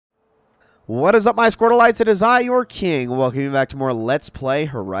What is up, my Squirtleites? It is I, your king. Welcome you back to more Let's Play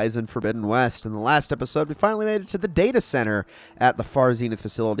Horizon Forbidden West. In the last episode, we finally made it to the data center at the Far Zenith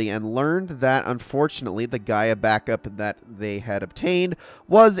facility and learned that, unfortunately, the Gaia backup that they had obtained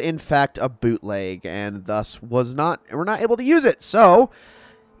was, in fact, a bootleg, and thus we're not able to use it. So,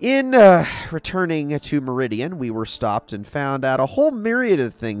 in returning to Meridian, we were stopped and found out a whole myriad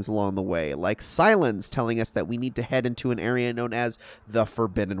of things along the way, like Silence telling us that we need to head into an area known as the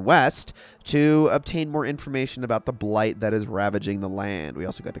Forbidden West to obtain more information about the blight that is ravaging the land. We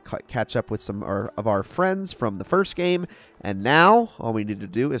also got to catch up with some of our friends from the first game, and now all we need to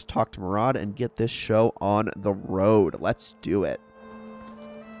do is talk to Murad and get this show on the road. Let's do it.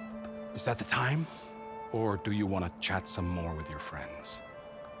 Is that the time? Or do you want to chat some more with your friends?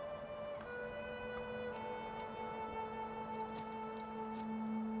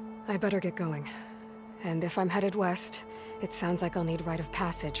 I better get going. And if I'm headed west, it sounds like I'll need rite of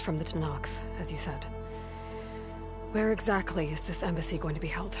passage from the Tenakth, as you said. Where exactly is this embassy going to be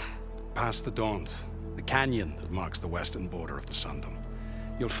held? Past the Daunt, the canyon that marks the western border of the Sundom.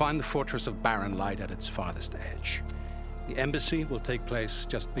 You'll find the fortress of Barren Light at its farthest edge. The embassy will take place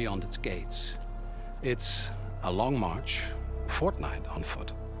just beyond its gates. It's a long march, a fortnight on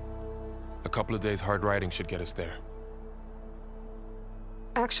foot. A couple of days hard riding should get us there.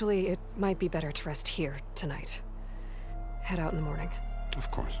 Actually, it might be better to rest here tonight. Head out in the morning. Of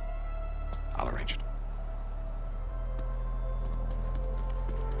course. I'll arrange it.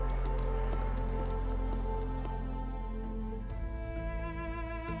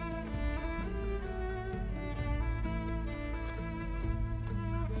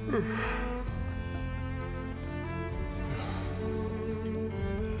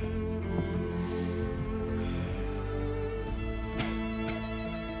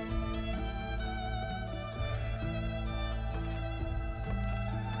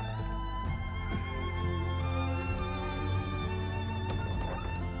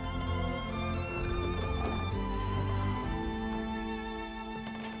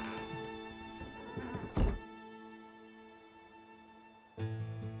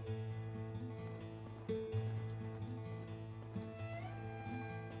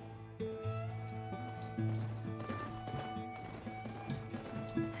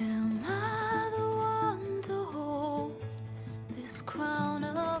 Am I the one to hold this crown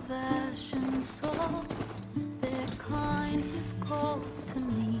of ash and salt? Their kindness calls to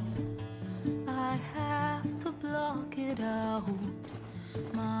me. I have to block it out.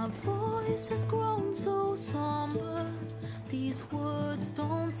 My voice has grown so somber. These words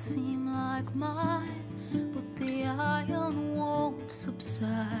don't seem like mine, but the iron won't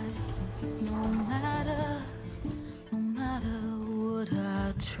subside. No matter what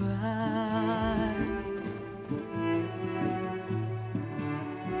I try.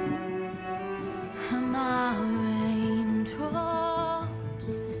 Am I raindrops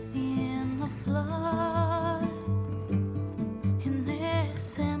in the flood? In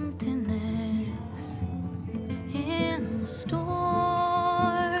this emptiness, in the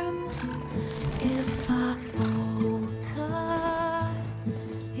storm. If I falter,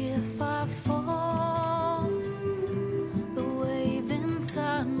 if I fall, the wave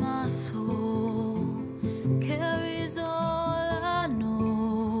inside my soul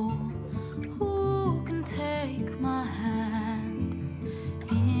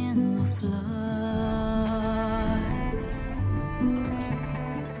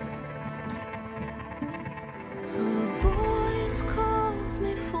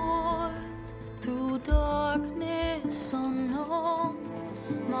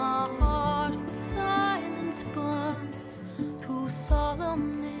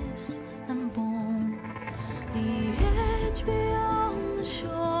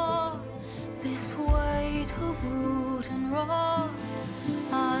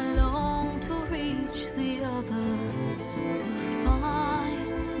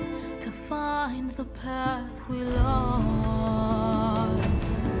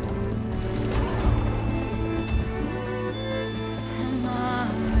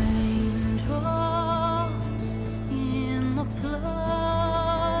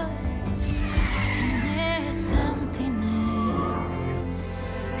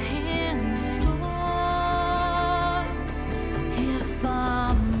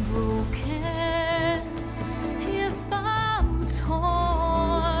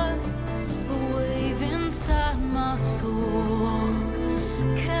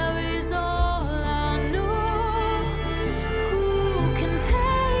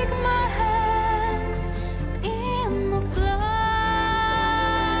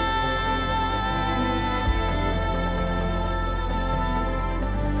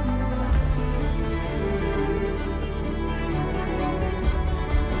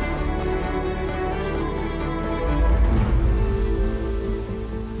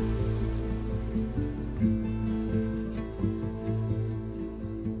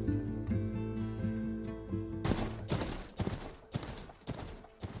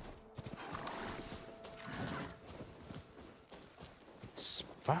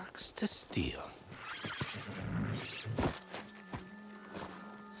Just to steal.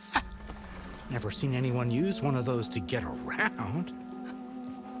 Never seen anyone use one of those to get around.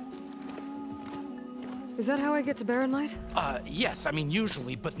 Is that how I get to Barren Light? Yes, I mean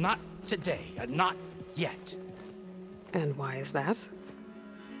usually, but not today. Not yet. And why is that?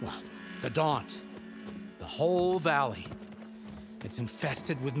 Well, the Daunt. The whole valley. It's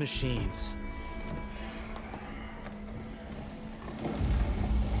infested with machines.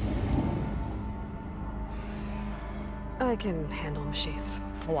 I can handle machines.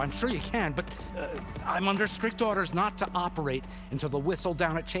 Oh, I'm sure you can, but I'm under strict orders not to operate until the whistle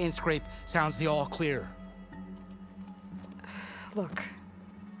down at Chainscrape sounds the all clear. Look,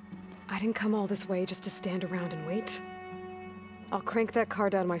 I didn't come all this way just to stand around and wait. I'll crank that car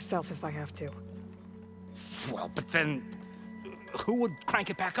down myself if I have to. Well, but then who would crank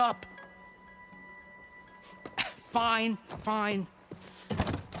it back up? Fine, fine.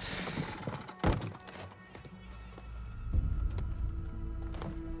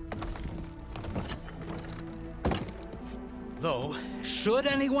 Though, should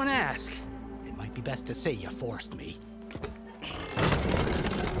anyone ask, it might be best to say you forced me.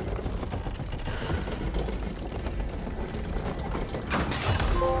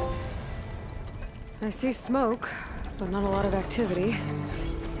 I see smoke, but not a lot of activity.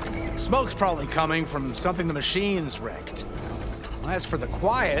 Smoke's probably coming from something the machines wrecked. As for the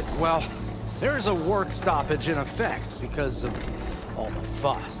quiet, well, there's a work stoppage in effect because of all the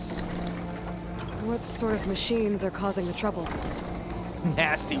fuss. What sort of machines are causing the trouble?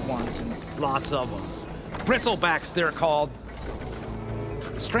 Nasty ones, and lots of them. Bristlebacks, they're called.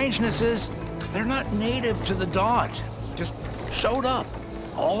 The strangeness is, they're not native to the Daunt. Just showed up,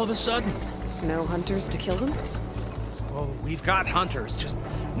 all of a sudden. No hunters to kill them? Oh, we've got hunters, just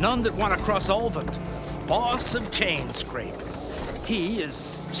none that want to cross Ulvund. Boss of Chainscrape. He is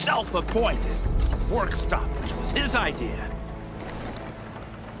self-appointed. Work stoppage was his idea.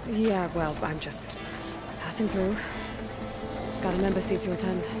 Yeah, well, I'm just passing through. Got an embassy to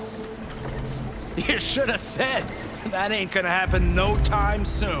attend. You should have said. That ain't gonna happen no time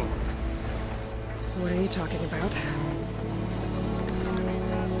soon. What are you talking about?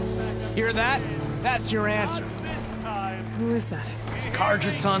 Hear that? That's your answer. Who is that?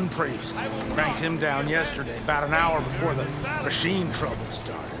 Karja's son priest. Cranked him down yesterday, about an hour before the machine trouble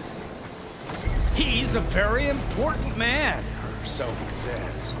started. He's a very important man, or so he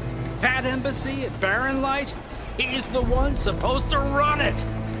says. That embassy at Barren Light, he's the one supposed to run it.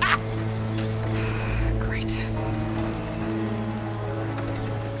 Ha! Great.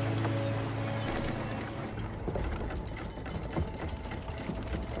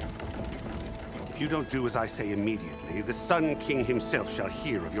 If you don't do as I say immediately, the Sun King himself shall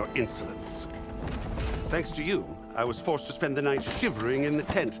hear of your insolence. Thanks to you, I was forced to spend the night shivering in the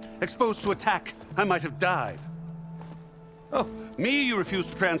tent. Exposed to attack, I might have died. Oh, me you refuse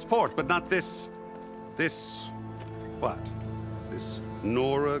to transport, but not this... what? This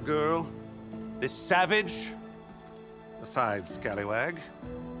Nora girl? This savage? Besides, scallywag.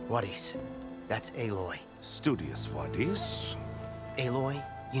 Wadis. That's Aloy. Studious Wadis. Aloy,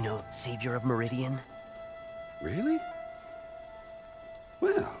 you know, savior of Meridian. Really?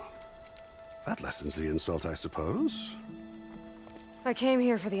 Well, that lessens the insult, I suppose. I came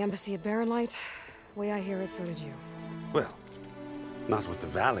here for the embassy at Barren Light. Way I hear it, so did you. Well, not with the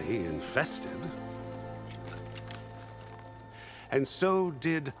valley infested. And so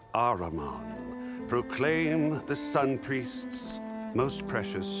did Ahriman proclaim the Sun Priests most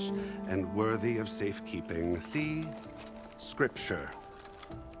precious and worthy of safekeeping. See, Scripture.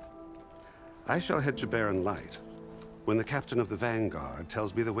 I shall head to Barren Light when the captain of the Vanguard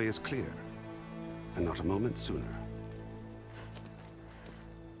tells me the way is clear, and not a moment sooner.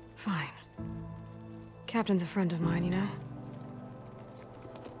 Fine. Captain's a friend of mine, you know?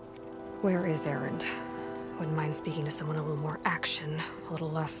 Where is Erend? Wouldn't mind speaking to someone a little more action, a little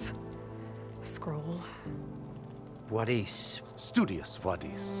less... scroll. Wadis. Studious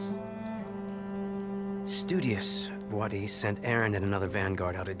Wadis. Studious Wadis sent Aaron and another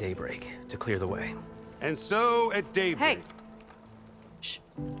vanguard out at daybreak to clear the way. And so at daybreak... Hey! Shh.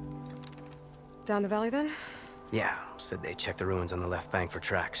 Down the valley, then? Yeah, said they checked the ruins on the left bank for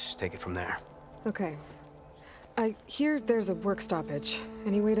tracks. Take it from there. Okay. I hear there's a work stoppage.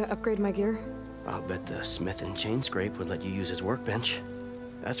 Any way to upgrade my gear? I'll bet the smith in Chainscrape would let you use his workbench.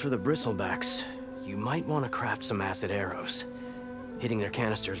 As for the bristlebacks, you might want to craft some acid arrows. Hitting their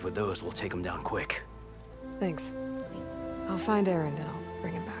canisters with those will take them down quick. Thanks. I'll find Erend and I'll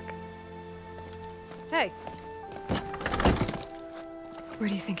bring him back. Hey! Where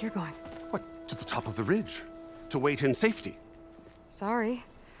do you think you're going? What, to the top of the ridge? To wait in safety? Sorry.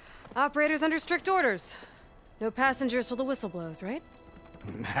 Operators under strict orders. No passengers till the whistle blows, right?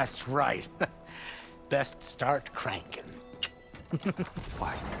 That's right. Best start cranking.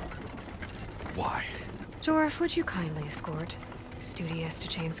 Why? Why? Jorf, would you kindly escort Studious to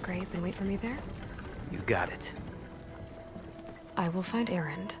Chainscrape and wait for me there? You got it. I will find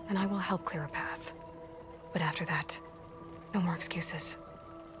Erend, and I will help clear a path. But after that, no more excuses.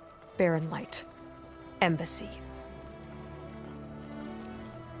 Barren Light. Embassy.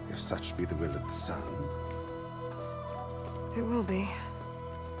 If such be the will of the sun. It will be.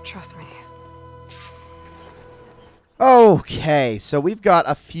 Trust me. Okay, so we've got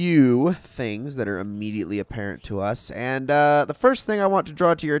a few things that are immediately apparent to us, and the first thing I want to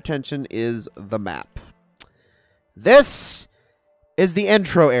draw to your attention is the map. This is the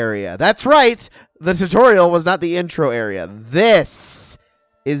intro area. That's right, the tutorial was not the intro area. This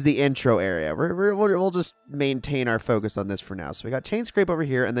is the intro area. We'll just maintain our focus on this for now. So we got Chainscrape over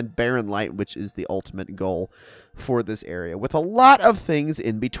here, and then Barren Light, which is the ultimate goal for this area, with a lot of things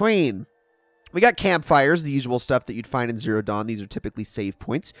in between. We got campfires, the usual stuff that you'd find in Zero Dawn. These are typically save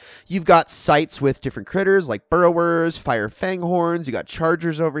points. You've got sites with different critters like burrowers, fire fanghorns. You got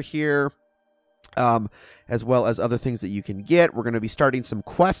chargers over here, as well as other things that you can get. We're going to be starting some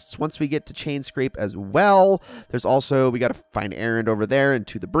quests once we get to Chainscrape as well. There's also, we got to find Erend over there and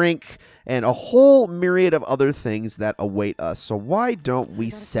To the Brink, and a whole myriad of other things that await us. So why don't we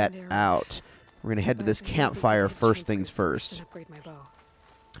set out? We're going to head to this campfire first things first.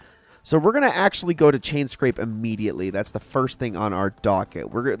 So we're going to actually go to Chainscrape immediately. That's the first thing on our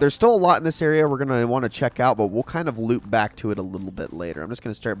docket. There's still a lot in this area we're going to want to check out, but we'll kind of loop back to it a little bit later. I'm just going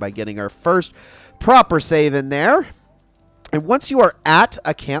to start by getting our first proper save in there. And once you are at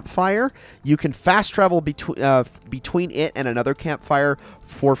a campfire, you can fast travel between it and another campfire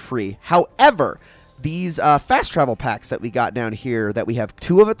for free. However, these fast travel packs that we got down here, that we have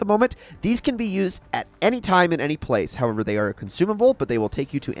 2 of at the moment, these can be used at any time in any place. However, they are consumable, but they will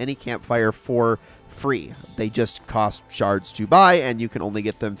take you to any campfire for free. They just cost shards to buy, and you can only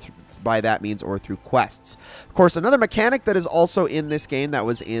get them by that means or through quests. Of course, another mechanic that is also in this game that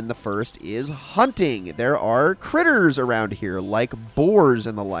was in the first is hunting. There are critters around here, like boars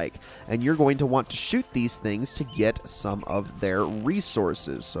and the like, and you're going to want to shoot these things to get some of their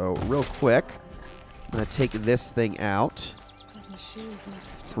resources. So, real quick, I'm going to take this thing out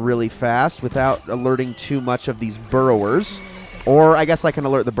really fast without alerting too much of these burrowers. Or I guess I can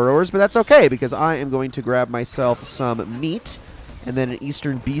alert the burrowers, but that's okay because I am going to grab myself some meat and then an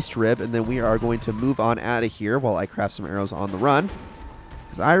Eastern Beast Rib, and then we are going to move on out of here while I craft some arrows on the run,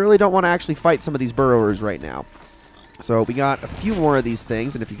 because I really don't want to actually fight some of these burrowers right now. So we got a few more of these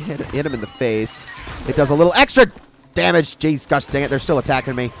things, and if you hit them in the face, it does a little extra damage. Jeez, gosh dang it, they're still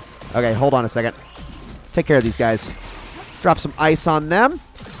attacking me. Okay, hold on a second. Let's take care of these guys. Drop some ice on them.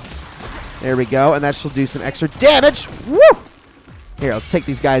 There we go, and that should do some extra damage. Woo! Here, let's take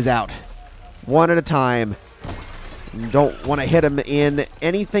these guys out. One at a time. You don't want to hit them in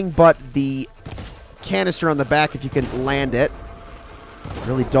anything but the canister on the back if you can land it.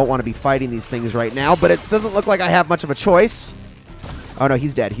 Really don't want to be fighting these things right now, but it doesn't look like I have much of a choice. Oh, no,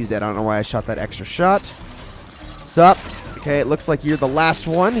 he's dead. He's dead. I don't know why I shot that extra shot. What's up? Okay, it looks like you're the last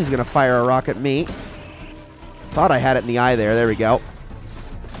one. He's going to fire a rock at me. Thought I had it in the eye there. There we go.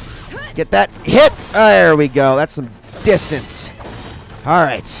 Get that hit. There we go. That's some distance. All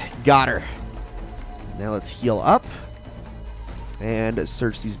right. Got her. Now let's heal up and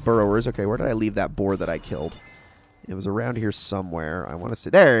search these burrowers. Okay, where did I leave that boar that I killed? It was around here somewhere. I want to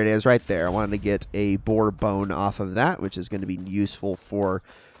say, there it is, right there. I wanted to get a boar bone off of that, which is going to be useful for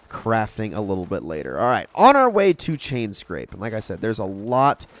crafting a little bit later. All right, on our way to Chainscrape. And like I said, there's a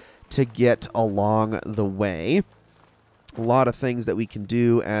lot to get along the way. A lot of things that we can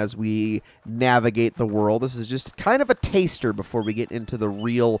do as we navigate the world. This is just kind of a taster before we get into the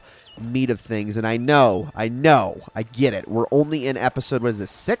real meat of things. And I get it. We're only in episode, what is this,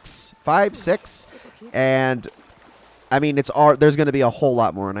 6? 5, 6? And, I mean, there's going to be a whole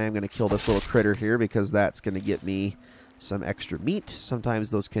lot more. And I am going to kill this little critter here because that's going to get me some extra meat.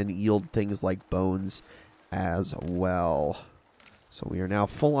 Sometimes those can yield things like bones as well. So we are now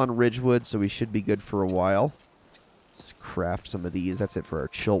full on Ridgewood, so we should be good for a while. Let's craft some of these. That's it for our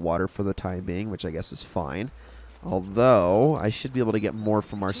chill water for the time being, which I guess is fine. Although, I should be able to get more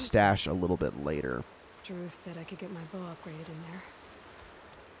from our stash a little bit later. Drew said I could get my bow upgraded in there.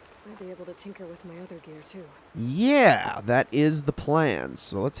 Might be able to tinker with my other gear, too. Yeah, that is the plan.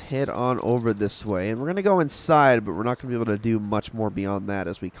 So let's head on over this way. And we're going to go inside, but we're not going to be able to do much more beyond that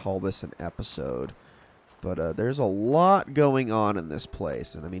as we call this an episode. But there's a lot going on in this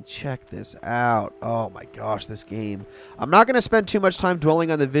place. And I mean, check this out. Oh my gosh, this game. I'm not going to spend too much time dwelling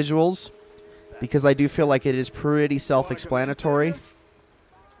on the visuals, because I do feel like it is pretty self-explanatory.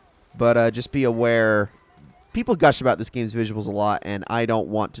 But just be aware, people gush about this game's visuals a lot, and I don't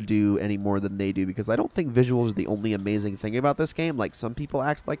want to do any more than they do, because I don't think visuals are the only amazing thing about this game, like some people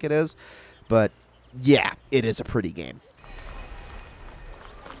act like it is. But yeah, it is a pretty game.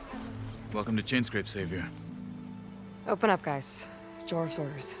 Welcome to Chainscrape, Savior. Open up, guys. Jorv's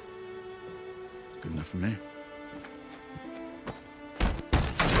orders. Good enough for me.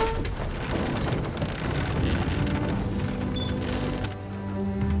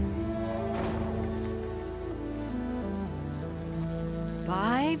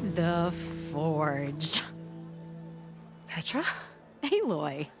 By the Forge. Petra?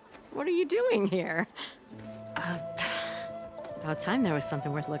 Aloy, what are you doing here? About time there was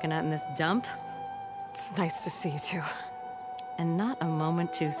something worth looking at in this dump. It's nice to see you, too. And not a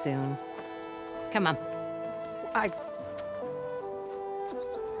moment too soon. Come on.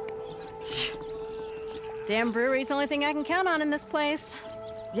 Damn brewery's the only thing I can count on in this place.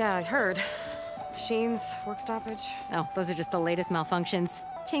 Yeah, I heard. Machines, work stoppage. Oh, those are just the latest malfunctions.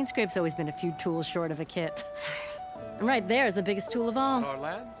 Chainscrape's always been a few tools short of a kit. And right there is the biggest tool of all. Our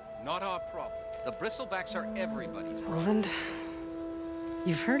land, not our problem. The bristlebacks are everybody's problem. Roland?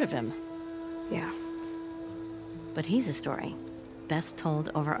 You've heard of him. Yeah. But he's a story best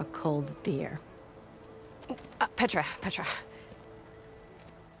told over a cold beer. Petra.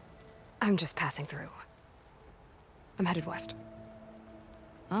 I'm just passing through. I'm headed west.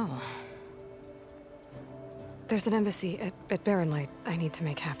 Oh. There's an embassy at Barren Light I need to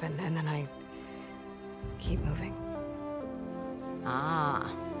make happen, and then I keep moving.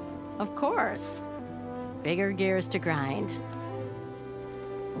 Ah, of course. Bigger gears to grind.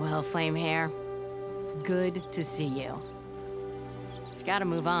 Well, Flamehair, good to see you. You've got to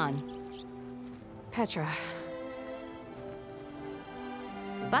move on. Petra.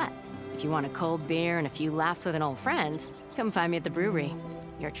 But if you want a cold beer and a few laughs with an old friend, come find me at the brewery.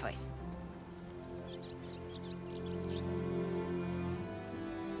 Your choice.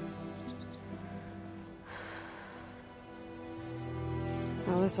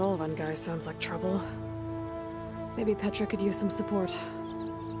 Well, this Olvan guy sounds like trouble. Maybe Petra could use some support.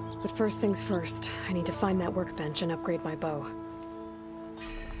 But first things first, I need to find that workbench and upgrade my bow.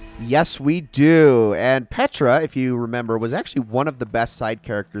 Yes, we do. And Petra, if you remember, was actually one of the best side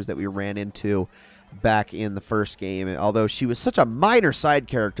characters that we ran into back in the first game. Although she was such a minor side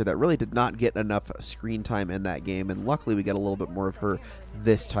character that really did not get enough screen time in that game. And luckily, we get a little bit more of her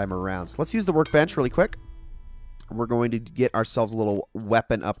this time around. So let's use the workbench really quick. We're going to get ourselves a little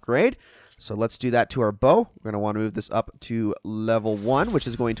weapon upgrade. So let's do that to our bow. We're going to want to move this up to level 1, which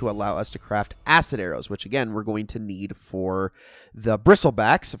is going to allow us to craft acid arrows, which again, we're going to need for the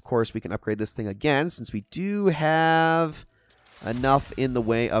bristlebacks. Of course, we can upgrade this thing again since we do have enough in the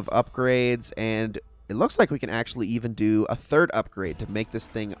way of upgrades. And it looks like we can actually even do a third upgrade to make this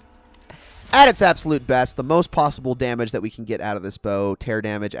thing at its absolute best, the most possible damage that we can get out of this bow, tear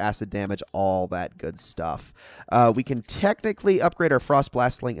damage, acid damage, all that good stuff. We can technically upgrade our Frost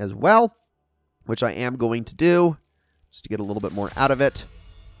Blast Sling as well, which I am going to do, just to get a little bit more out of it.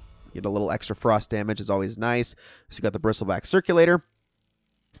 Get a little extra frost damage is always nice. So we got the Bristleback Circulator.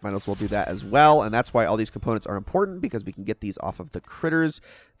 Might as well do that as well, and that's why all these components are important, because we can get these off of the critters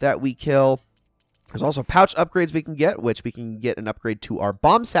that we kill. There's also pouch upgrades we can get, which we can get an upgrade to our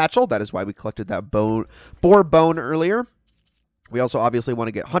bomb satchel. That is why we collected that boar bone earlier. We also obviously want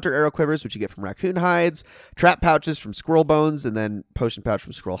to get hunter arrow quivers, which you get from raccoon hides, trap pouches from squirrel bones, and then potion pouch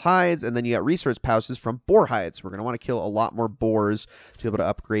from squirrel hides, and then you got resource pouches from boar hides. We're going to want to kill a lot more boars to be able to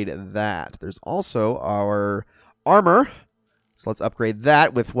upgrade that. There's also our armor. So let's upgrade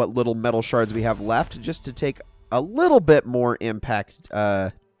that with what little metal shards we have left, just to take a little bit more impact,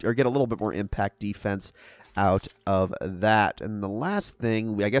 or get a little bit more impact defense out of that. And the last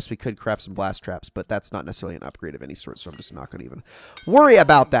thing, I guess we could craft some blast traps, but that's not necessarily an upgrade of any sort, so I'm just not going to even worry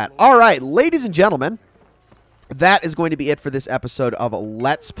about that. All right, ladies and gentlemen, that is going to be it for this episode of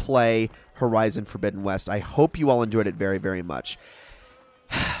Let's Play Horizon Forbidden West. I hope you all enjoyed it very, very much.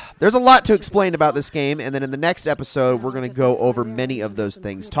 There's a lot to explain about this game, and then in the next episode, we're going to go over many of those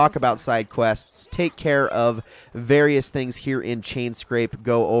things, talk about side quests, take care of various things here in Chainscrape,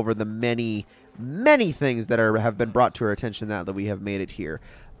 go over the many things that have been brought to our attention now that we have made it here.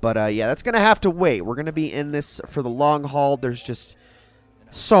 But yeah, that's going to have to wait. We're going to be in this for the long haul. There's just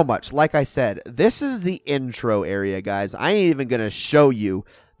so much. Like I said, this is the intro area, guys. I ain't even going to show you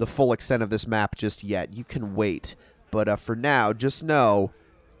the full extent of this map just yet. You can wait. But for now, just know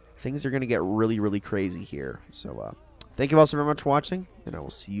things are going to get really, really crazy here. So thank you all so very much for watching, and I will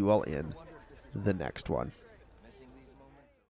see you all in the next one.